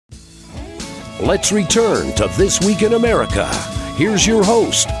Let's return to This Week in America. Here's your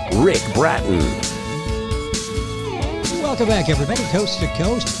host, Rick Bratton. Welcome back, everybody, coast to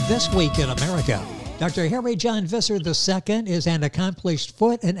coast, This Week in America. Dr. Harry John Visser II is an accomplished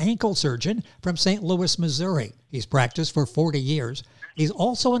foot and ankle surgeon from St. Louis, Missouri. He's practiced for 40 years. He's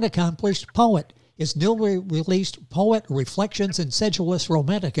also an accomplished poet. His newly released Poet, Reflections in Sedulous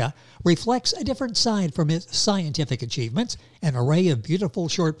Romantica reflects a different side from his scientific achievements, an array of beautiful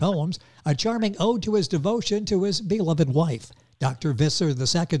short poems, a charming ode to his devotion to his beloved wife. Dr. Visser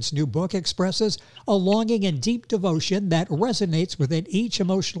II's new book expresses a longing and deep devotion that resonates within each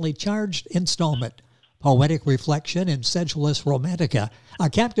emotionally charged installment. Poetic Reflection in Sedulous Romantica, a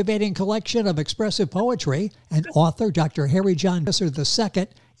captivating collection of expressive poetry, and author Dr. Harry John Visser II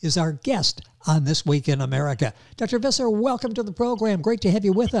is our guest on This Week in America. Dr. Visser, welcome to the program. Great to have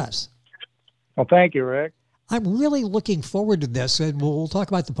you with us. Well, thank you, Rick. I'm really looking forward to this, and we'll talk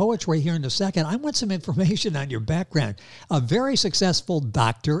about the poetry here in a second. I want some information on your background. A very successful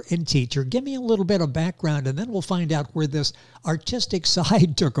doctor and teacher. Give me a little bit of background, and then we'll find out where this artistic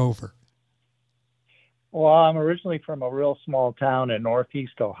side took over. Well, I'm originally from a real small town in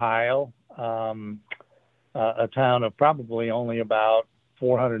Northeast Ohio, a town of probably only about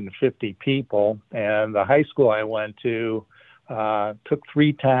 450 people. And the high school I went to took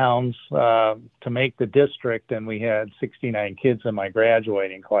 3 towns to make the district, and we had 69 kids in my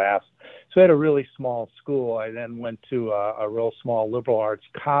graduating class. So I had a really small school. I then went to a real small liberal arts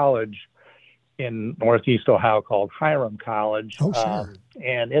college in Northeast Ohio called Hiram College. Oh, sure.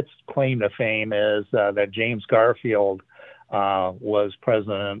 And its claim to fame is that James Garfield was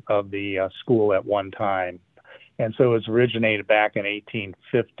president of the school at one time. And so it was originated back in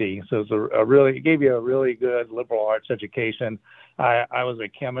 1850. So it was it gave you a really good liberal arts education. I was a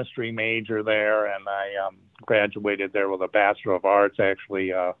chemistry major there, and I graduated there with a Bachelor of Arts,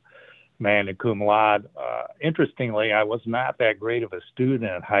 actually, magna cum laude. Interestingly, I was not that great of a student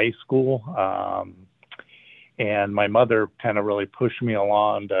in high school. And my mother kind of really pushed me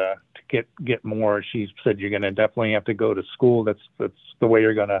along to get more. She said, "You're going to definitely have to go to school. That's the way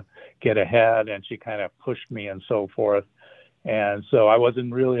you're going to get ahead." And she kind of pushed me and so forth. And so I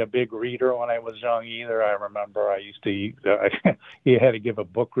wasn't really a big reader when I was young either. I remember I used to you had to give a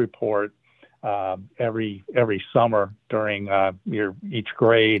book report every summer during each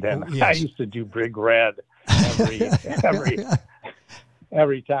grade, and yes. I used to do Big Red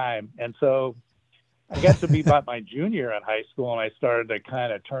every time. And so I got to be about my junior in high school, and I started to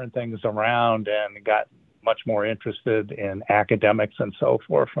kind of turn things around and got much more interested in academics and so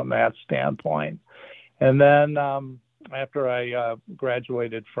forth from that standpoint. And then after I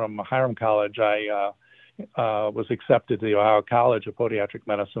graduated from Hiram College, I was accepted to the Ohio College of Podiatric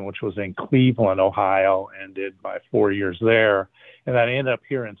Medicine, which was in Cleveland, Ohio, and did my 4 years there. And then I ended up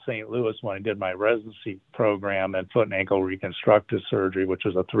here in St. Louis when I did my residency program in foot and ankle reconstructive surgery, which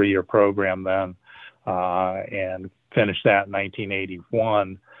was a 3-year program then. And finished that in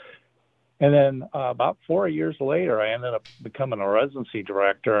 1981. And then about 4 years later, I ended up becoming a residency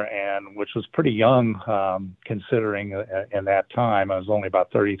director, and which was pretty young considering in that time. I was only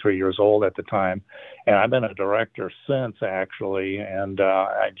about 33 years old at the time. And I've been a director since, actually. And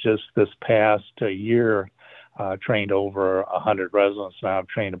I just this past year trained over 100 residents. Now I've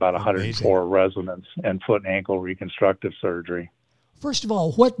trained about 104 residents in foot and ankle reconstructive surgery. First of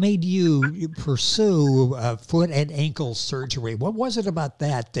all, what made you pursue foot and ankle surgery? What was it about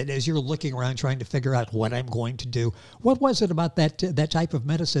that as you're looking around trying to figure out what I'm going to do, what was it about that type of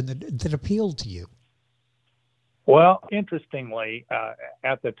medicine that appealed to you? Well, interestingly,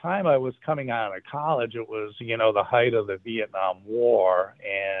 at the time I was coming out of college, it was, the height of the Vietnam War,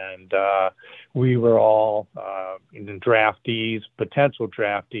 and we were all draftees, potential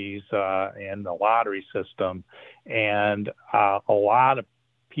draftees in the lottery system, and a lot of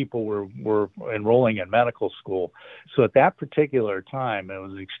people were enrolling in medical school. So at that particular time, it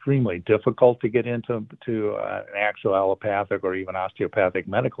was extremely difficult to get into an actual allopathic or even osteopathic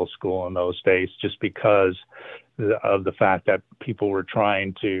medical school in those days, just because of the fact that people were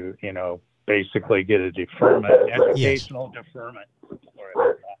trying to, basically get a deferment, educational deferment.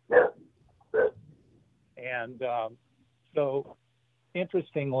 And so,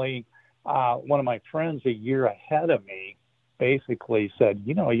 interestingly, one of my friends a year ahead of me basically said,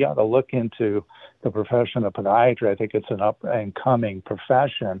 you ought to look into the profession of podiatry. I think it's an up and coming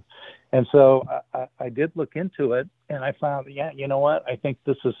profession. And so I did look into it, and I found, you know what? I think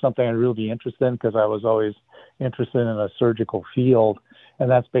this is something I'd really be interested in, because I was always interested in a surgical field. And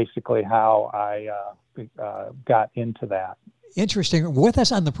that's basically how I got into that. Interesting. With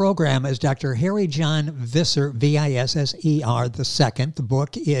us on the program is Dr. Harry John Visser, Visser II. The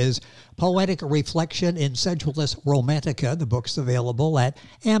book is Poetic Reflection in Sedulous Romantica. The book's available at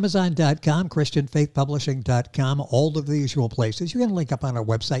Amazon.com, ChristianFaithPublishing.com, all of the usual places. You can link up on our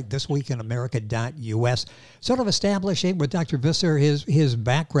website, thisweekinamerica.us, sort of establishing with Dr. Visser his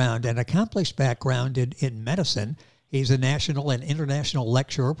background, an accomplished background in medicine. He's a national and international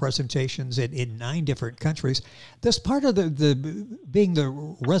lecturer, presentations in 9 different countries. This part of the being the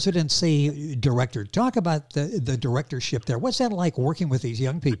residency director, talk about the directorship there. What's that like working with these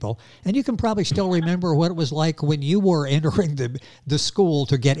young people? And you can probably still remember what it was like when you were entering the school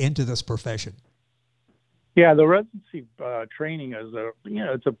to get into this profession. Yeah, the residency training is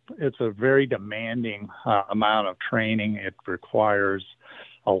it's a very demanding amount of training. It requires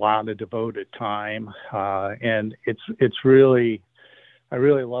a lot of devoted time, and it's really, I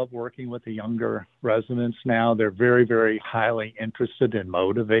really love working with the younger residents now. They're very, very highly interested and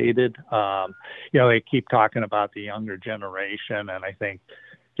motivated. They keep talking about the younger generation, and I think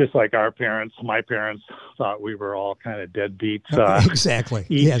just like our parents, my parents thought we were all kind of deadbeats. Exactly.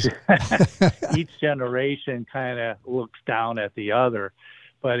 Yes. Yes. Each generation kind of looks down at the other.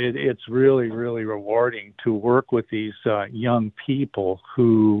 But it's really, really rewarding to work with these young people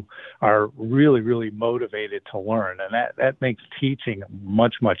who are really, really motivated to learn. And that makes teaching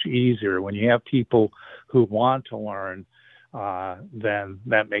much, much easier. When you have people who want to learn, then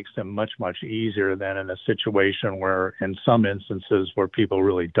that makes them much, much easier than in a situation where, in some instances, where people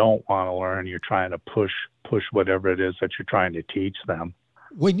really don't want to learn, you're trying to push whatever it is that you're trying to teach them.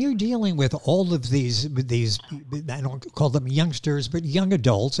 When you're dealing with all of these, I don't call them youngsters, but young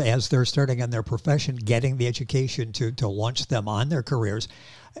adults as they're starting on their profession, getting the education to launch them on their careers,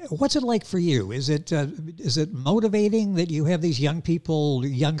 what's it like for you? Is it motivating that you have these young people,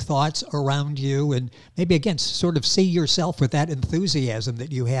 young thoughts around you, and maybe again sort of see yourself with that enthusiasm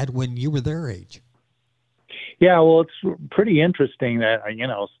that you had when you were their age? Yeah, well, it's pretty interesting that,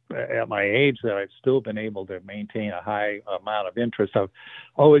 at my age, that I've still been able to maintain a high amount of interest. I've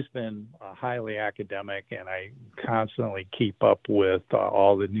always been highly academic, and I constantly keep up with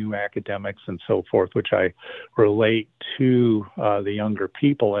all the new academics and so forth, which I relate to the younger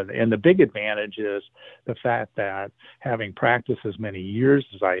people. And the big advantage is the fact that having practiced as many years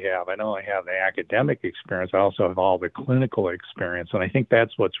as I have, I know I have the academic experience, I also have all the clinical experience. And I think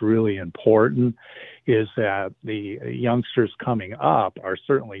that's what's really important, is that the youngsters coming up are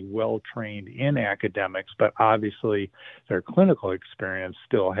certainly well trained in academics, but obviously their clinical experience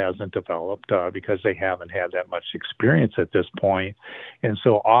still hasn't developed because they haven't had that much experience at this point. And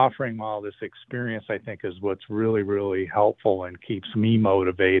so offering all this experience, I think, is what's really, really helpful and keeps me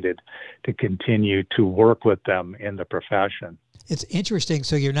motivated to continue to work with them in the profession. It's interesting.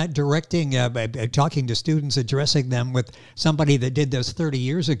 So you're not directing, talking to students, addressing them with somebody that did this 30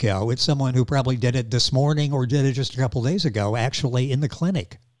 years ago. It's someone who probably did it this morning or did it just a couple days ago, actually in the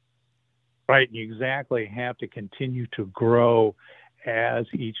clinic. Right. You exactly have to continue to grow as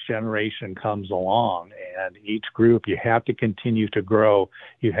each generation comes along, and each group, you have to continue to grow.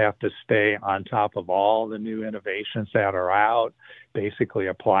 You have to stay on top of all the new innovations that are out, basically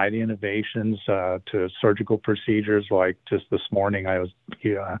apply the innovations to surgical procedures. Like just this morning, I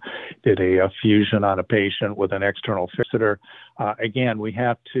did a fusion on a patient with an external fixator. Again, we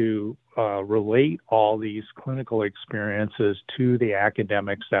have to relate all these clinical experiences to the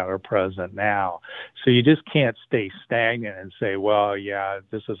academics that are present now. So you just can't stay stagnant and say, well, yeah,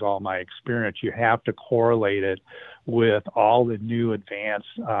 this is all my experience. You have to correlate it with all the new advanced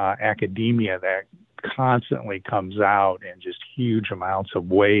academia that constantly comes out in just huge amounts of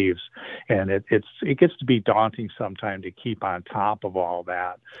waves. And it gets to be daunting sometimes to keep on top of all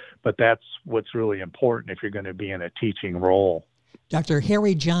that. But that's what's really important if you're going to be in a teaching role. Dr.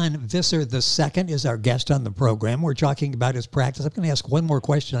 Harry John Visser II is our guest on the program. We're talking about his practice. I'm going to ask one more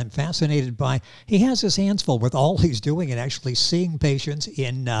question I'm fascinated by. He has his hands full with all he's doing and actually seeing patients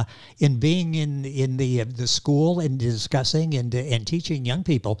in being in the school and discussing and teaching young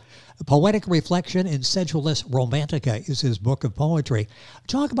people. Poetic Reflection in Sedulous Romantica is his book of poetry.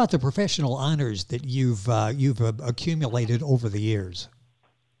 Talk about the professional honors that you've accumulated over the years.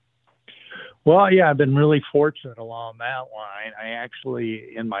 Well, yeah, I've been really fortunate along that line. I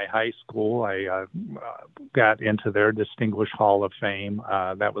actually, in my high school, I got into their Distinguished Hall of Fame.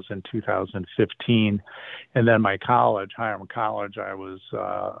 That was in 2015. And then my college, Hiram College, I was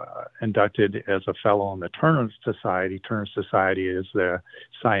inducted as a fellow in the Turner Society. Turner Society is the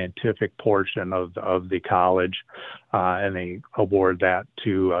scientific portion of the college, and they award that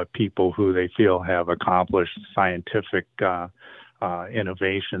to people who they feel have accomplished scientific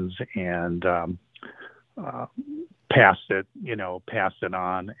innovations and passed it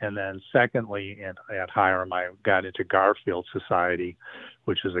on. And then secondly, at Hiram, I got into Garfield Society,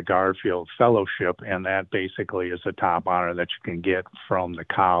 which is a Garfield Fellowship, and that basically is a top honor that you can get from the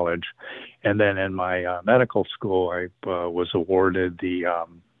college. And then in my medical school, I was awarded the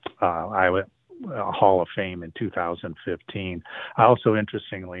Hall of Fame in 2015. I also,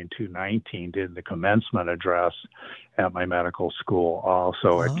 interestingly, in 2019, did the commencement address at my medical school,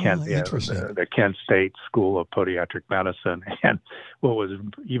 also at Kent, the Kent State School of Podiatric Medicine. And what was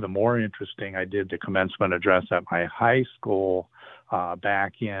even more interesting, I did the commencement address at my high school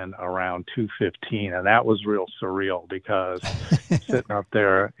back in around 2015, and that was real surreal, because sitting up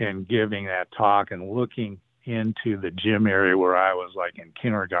there and giving that talk and looking into the gym area where I was like in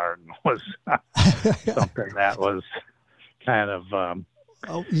kindergarten was something that was kind of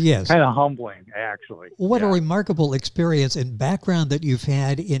kind of humbling, actually. What a remarkable experience and background that you've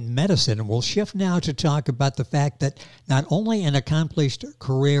had in medicine. And we'll shift now to talk about the fact that not only an accomplished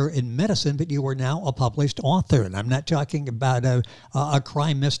career in medicine, but you are now a published author. And I'm not talking about a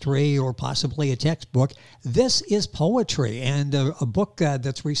crime mystery or possibly a textbook. This is poetry, and a book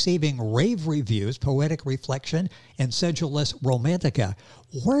that's receiving rave reviews, Poetic Reflection and Sedulous Romantica.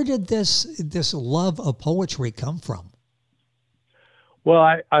 Where did this love of poetry come from?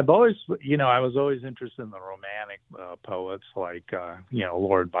 Well, I've always, I was always interested in the romantic poets like,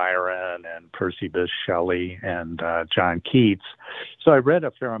 Lord Byron and Percy Bysshe Shelley and John Keats. So I read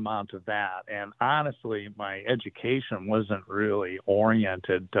a fair amount of that. And honestly, my education wasn't really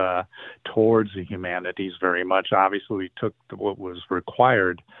oriented towards the humanities very much. Obviously, we took what was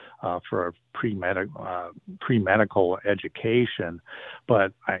required for a pre-medical education,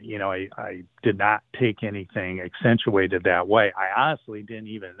 but I did not take anything accentuated that way. I honestly didn't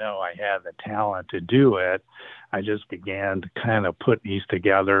even know I had the talent to do it. I just began to kind of put these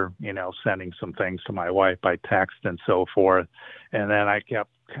together, sending some things to my wife by text and so forth. And then I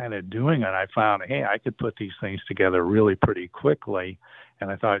kept kind of doing it. I found, hey, I could put these things together really pretty quickly. And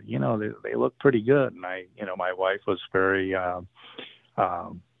I thought, they look pretty good. And my wife was very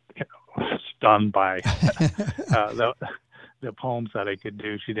stunned by the poems that I could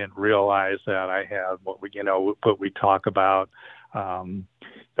do. She didn't realize that I had what we talk about.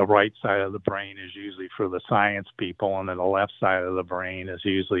 The right side of the brain is usually for the science people, and then the left side of the brain is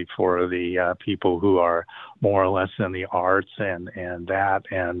usually for the people who are more or less in the arts and that.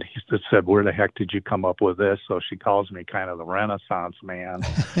 And he said, "Where the heck did you come up with this?" So she calls me kind of the Renaissance man.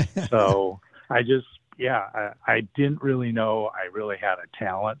 So I didn't really know I really had a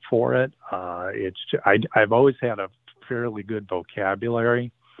talent for it. I've always had a fairly good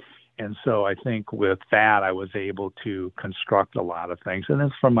vocabulary. And so I think with that, I was able to construct a lot of things. And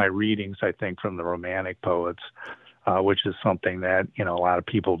it's from my readings, I think, from the Romantic poets, which is something that, a lot of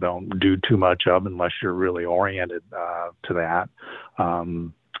people don't do too much of unless you're really oriented to that,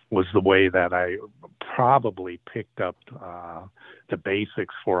 was the way that I probably picked up the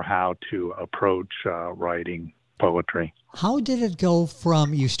basics for how to approach writing poetry. How did it go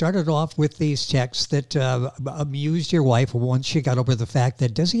from, you started off with these texts that amused your wife once she got over the fact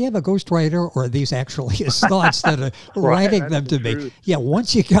that, does he have a ghostwriter, or are these actually his thoughts that are writing them to me? Yeah,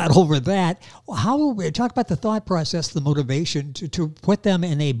 once you got over that, talk about the thought process, the motivation to put them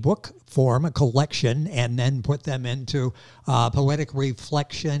in a book form, a collection, and then put them into Poetic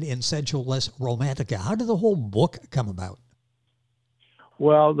Reflection in Sedulous Romantica. How did the whole book come about?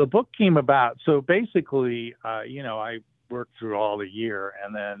 Well, the book came about. So basically, I worked through all the year,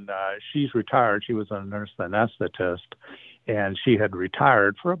 and then she's retired. She was a nurse anesthetist, and she had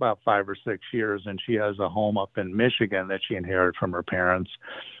retired for about 5 or 6 years, and she has a home up in Michigan that she inherited from her parents,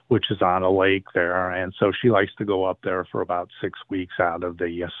 which is on a lake there. And so she likes to go up there for about 6 weeks out of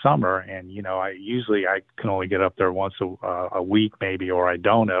the summer. And, I can only get up there once a week maybe, or I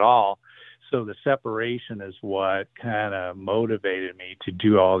don't at all. So the separation is what kind of motivated me to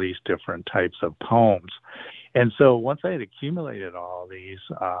do all these different types of poems. And so once I had accumulated all these,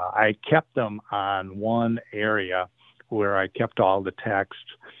 I kept them on one area where I kept all the text,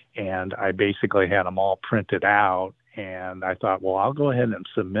 and I basically had them all printed out. And I thought, well, I'll go ahead and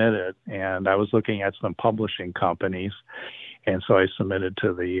submit it. And I was looking at some publishing companies. And so I submitted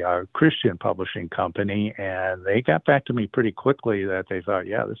to the Christian Publishing Company, and they got back to me pretty quickly that they thought,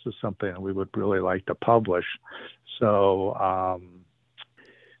 yeah, this is something that we would really like to publish. So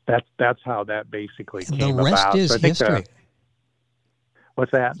that's how that basically came about. The rest is history.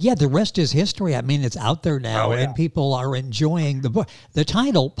 What's that? Yeah, the rest is history. I mean, it's out there now, and people are enjoying the book. The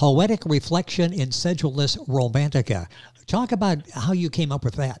title, Poetic Reflection in Sedulous Romantica. Talk about how you came up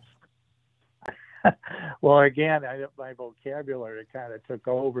with that. Well, again, my vocabulary kind of took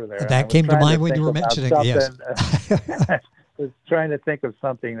over there. And I That was came to trying mind when think you were about mentioning it, yes. something. I was trying to think of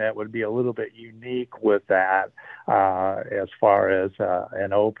something that would be a little bit unique with that as far as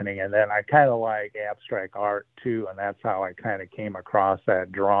an opening. And then I kind of like abstract art too, and that's how I kind of came across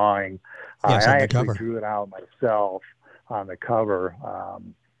that drawing. Yes, and on I the actually cover. drew it out myself on the cover.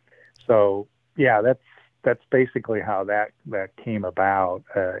 So yeah, that's basically how that came about.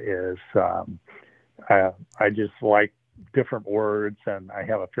 I just like different words, and I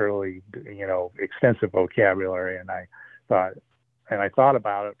have a fairly extensive vocabulary, and I thought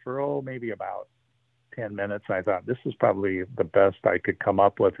about it for maybe about 10 minutes. And I thought this is probably the best I could come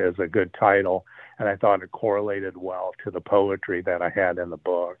up with as a good title, and I thought it correlated well to the poetry that I had in the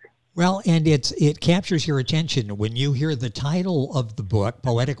book. Well, and it captures your attention when you hear the title of the book,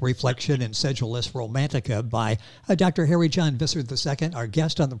 Poetic Reflection in Sedulous Romantica by Dr. Harry John Visser II, our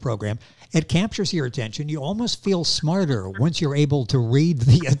guest on the program. It captures your attention. You almost feel smarter once you're able to read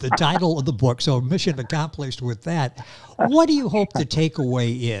the title of the book. So mission accomplished with that. What do you hope the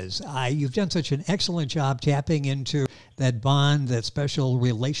takeaway is? You've done such an excellent job tapping into that bond, that special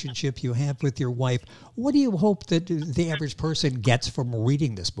relationship you have with your wife. What do you hope that the average person gets from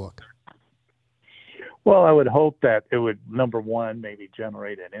reading this book? Well, I would hope that it would, number one, maybe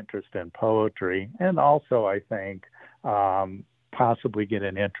generate an interest in poetry, and also I think possibly get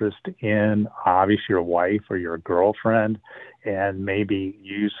an interest in obviously your wife or your girlfriend, and maybe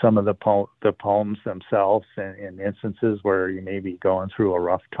use some of the poems themselves in instances where you may be going through a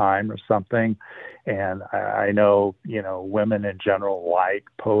rough time or something. And I know, women in general like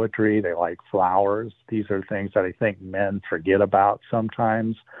poetry. They like flowers. These are things that I think men forget about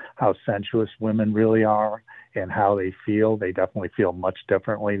sometimes, how sensuous women really are and how they feel. They definitely feel much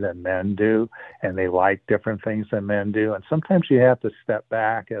differently than men do, and they like different things than men do. And sometimes you have to step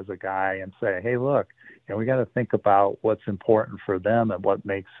back as a guy and say, hey, look, we got to think about what's important for them and what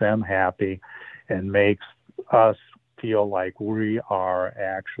makes them happy and makes us feel like we are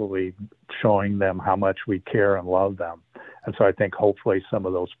actually showing them how much we care and love them. And so I think hopefully some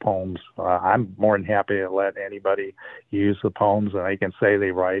of those poems, I'm more than happy to let anybody use the poems, and they can say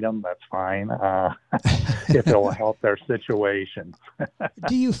they write them. That's fine, if it will help their situation.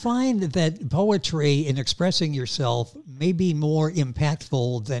 Do you find that poetry in expressing yourself may be more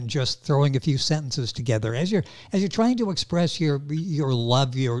impactful than just throwing a few sentences together as you're trying to express your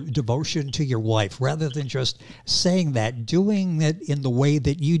love, your devotion to your wife, rather than just saying that, doing it in the way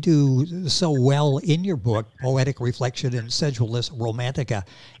that you do so well in your book, Poetic Reflection in Sedulous Romantica?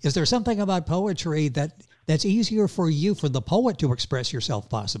 Is there something about poetry that's easier for you, for the poet, to express yourself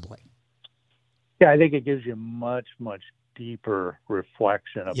possibly? Yeah, I think it gives you much, much deeper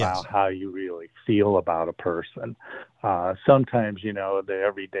reflection about Yes. how you really feel about a person. Sometimes, the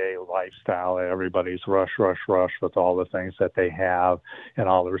everyday lifestyle, everybody's rush with all the things that they have and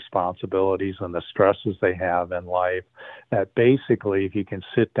all the responsibilities and the stresses they have in life, that basically if you can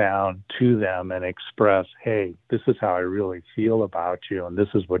sit down to them and express, hey, this is how I really feel about you and this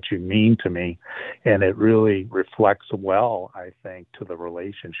is what you mean to me, and it really reflects well, I think, to the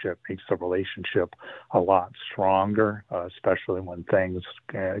relationship, makes the relationship a lot stronger, especially when things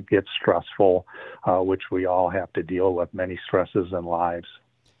get stressful, which we all have to deal with many stresses in lives.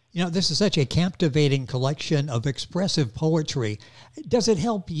 This is such a captivating collection of expressive poetry. Does it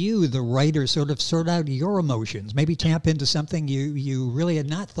help you, the writer, sort of sort out your emotions, maybe tap into something you really had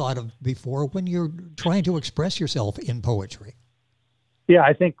not thought of before when you're trying to express yourself in poetry? Yeah,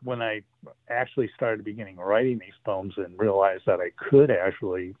 I think when I actually started beginning writing these poems and realized that I could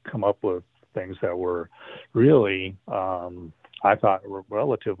actually come up with things that were really, I thought were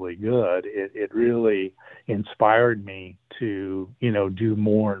relatively good, it really inspired me to, do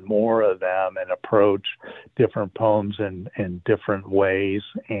more and more of them and approach different poems in different ways.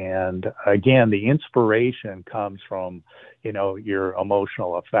 And again, the inspiration comes from, your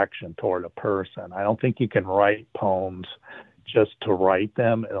emotional affection toward a person. I don't think you can write poems just to write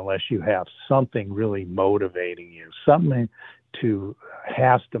them unless you have something really motivating you, something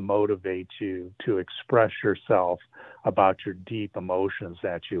has to motivate you to express yourself about your deep emotions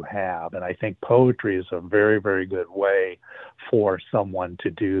that you have. And I think poetry is a very, very good way for someone to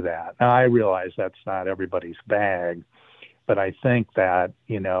do that. Now, I realize that's not everybody's bag, but I think that,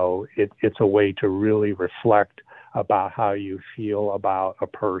 it's a way to really reflect about how you feel about a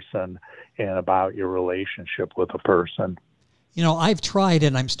person and about your relationship with a person. You know, I've tried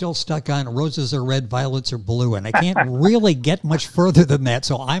and I'm still stuck on roses are red, violets are blue, and I can't really get much further than that.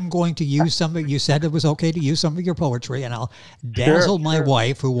 So I'm going to use some of, you said it was okay to use some of your poetry, and I'll dazzle my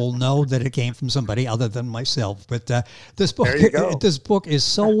wife, who will know that it came from somebody other than myself. But this book, this book is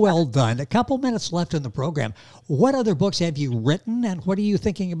so well done. A couple minutes left in the program. What other books have you written, and what are you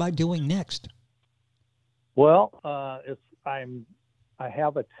thinking about doing next? Well, I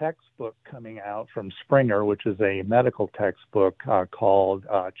have a textbook coming out from Springer, which is a medical textbook called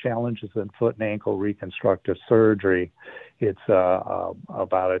Challenges in Foot and Ankle Reconstructive Surgery. It's about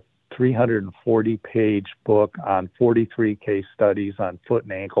a 340-page book on 43 case studies on foot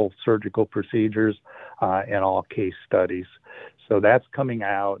and ankle surgical procedures and all case studies. So that's coming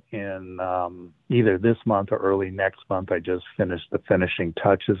out in either this month or early next month. I just finished the finishing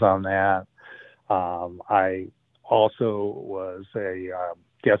touches on that. I also was a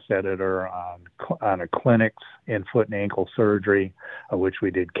guest editor on a clinics in foot and ankle surgery, which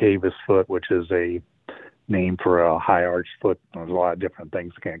we did Cavus foot, which is a name for a high arch foot. There's a lot of different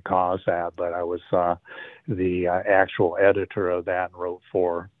things that can cause that, but I was the actual editor of that and wrote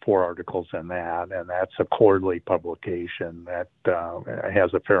four articles in that, and that's a quarterly publication that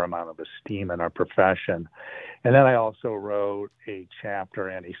has a fair amount of esteem in our profession. And then I also wrote a chapter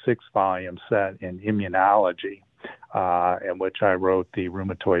and a 6-volume set in immunology, in which I wrote the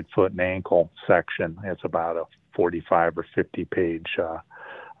rheumatoid foot and ankle section. It's about a 45 or 50 page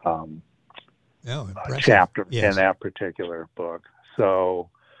chapter in that particular book. So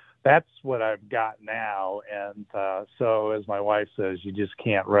that's what I've got now. And so as my wife says, you just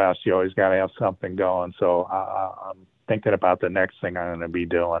can't rest. You always got to have something going. So I'm thinking about the next thing I'm going to be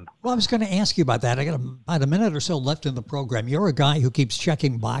doing. Well, I was going to ask you about that. I got about a minute or so left in the program. You're a guy who keeps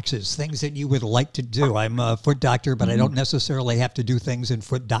checking boxes, things that you would like to do. I'm a foot doctor, but I don't necessarily have to do things in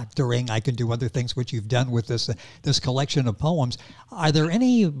foot doctoring. I can do other things, which you've done with this collection of poems. Are there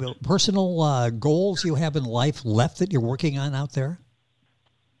any personal goals you have in life left that you're working on out there?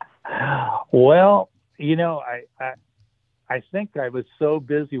 Well, you know, I think I was so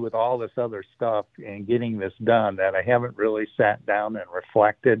busy with all this other stuff and getting this done that I haven't really sat down and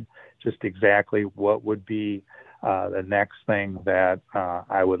reflected just exactly what would be the next thing that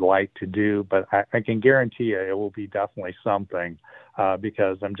I would like to do. But I can guarantee you it will be definitely something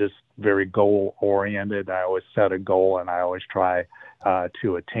because I'm just very goal-oriented. I always set a goal and I always try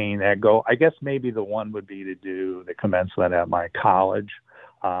to attain that goal. I guess maybe the one would be to do the commencement at my college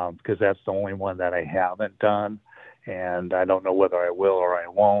because that's the only one that I haven't done. And I don't know whether I will or I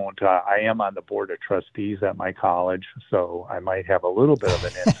won't. I am on the board of trustees at my college, so I might have a little bit of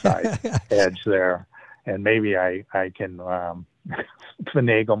an inside edge there. And maybe I can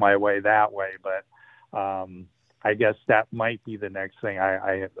finagle my way that way. But I guess that might be the next thing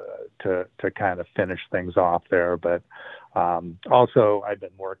I to kind of finish things off there. But also, I've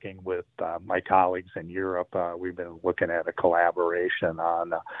been working with my colleagues in Europe. We've been looking at a collaboration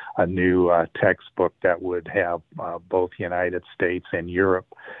on a new textbook that would have both United States and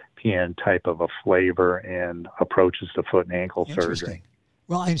European type of a flavor and approaches to foot and ankle surgery.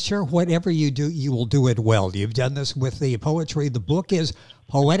 Well, I'm sure whatever you do, you will do it well. You've done this with the poetry. The book is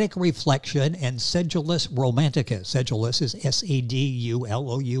Poetic Reflection and Sedulous Romantica. Sedulous is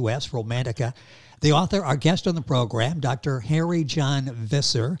S-E-D-U-L-O-U-S, Romantica. The author, our guest on the program, Dr. Harry John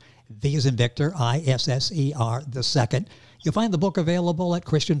Visser, V as in Victor, I-S-S-E-R, II. You'll find the book available at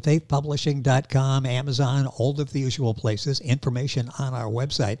ChristianFaithPublishing.com, Amazon, all of the usual places, information on our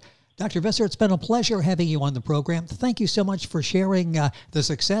website. Dr. Visser, it's been a pleasure having you on the program. Thank you so much for sharing the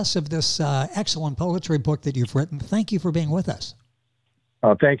success of this excellent poetry book that you've written. Thank you for being with us.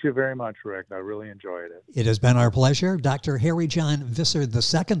 Thank you very much, Rick. I really enjoyed it. It has been our pleasure. Dr. Harry John Visser II.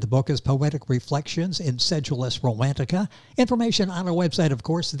 The book is Poetic Reflections in Sedulous Romantica. Information on our website, of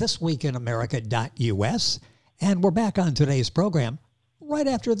course, thisweekinamerica.us. And we're back on today's program right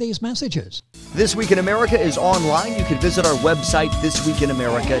after these messages. This Week in America is online. You can visit our website,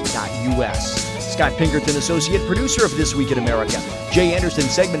 thisweekinamerica.us. Scott Pinkerton, associate producer of This Week in America. Jay Anderson,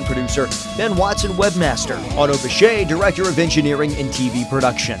 segment producer. Ben Watson, webmaster. Otto Bechet, director of engineering and TV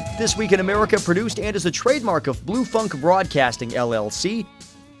production. This Week in America produced and is a trademark of Blue Funk Broadcasting, LLC.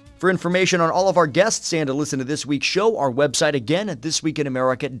 For information on all of our guests and to listen to this week's show, our website again at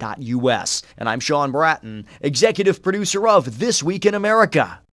thisweekinamerica.us. And I'm Sean Bratton, executive producer of This Week in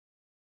America.